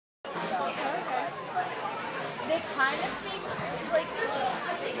kind of speak like this.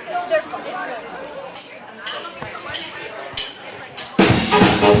 They're fun. It's really fun.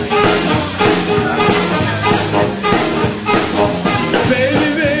 Baby,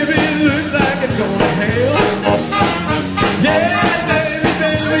 baby, it looks like it's gonna hail. Yeah, baby,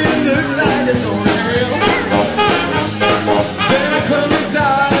 baby, it looks like it's gonna hail. Baby, come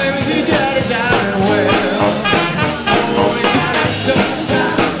inside, baby, you got it down and well. Oh, you got it jump and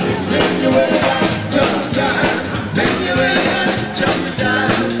jive, then you really got it jump and jive, then you really got it jump and jive,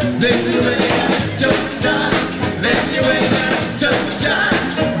 then you really got it jump and jive, then you really got it jump and jive,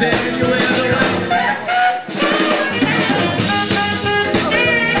 then you really got it.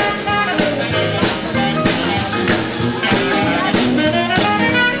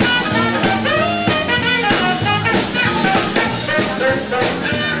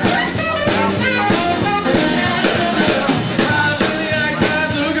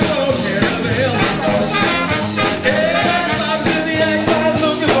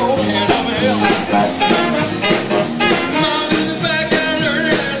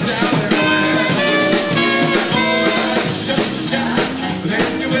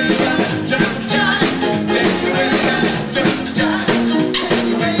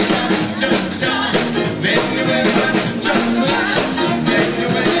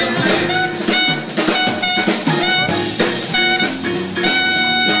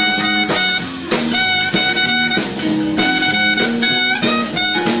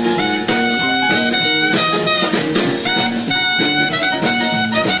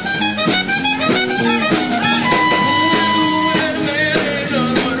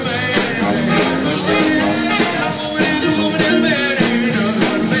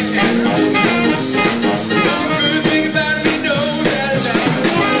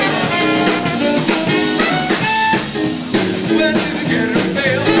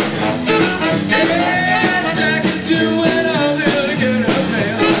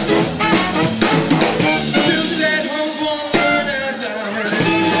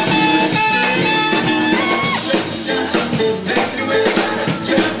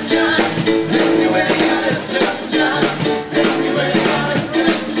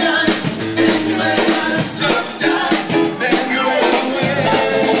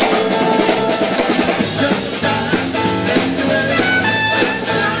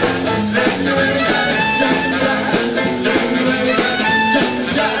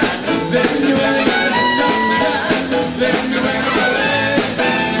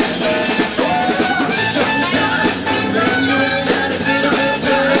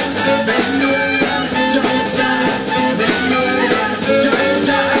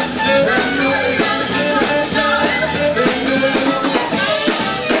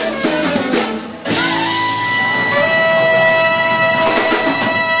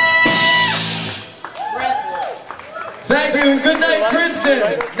 Thank you and good night,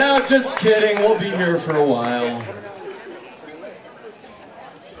 Princeton. No, just kidding. We'll be here for a while.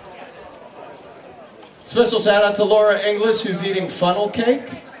 Special shout out to Laura English, who's eating funnel cake.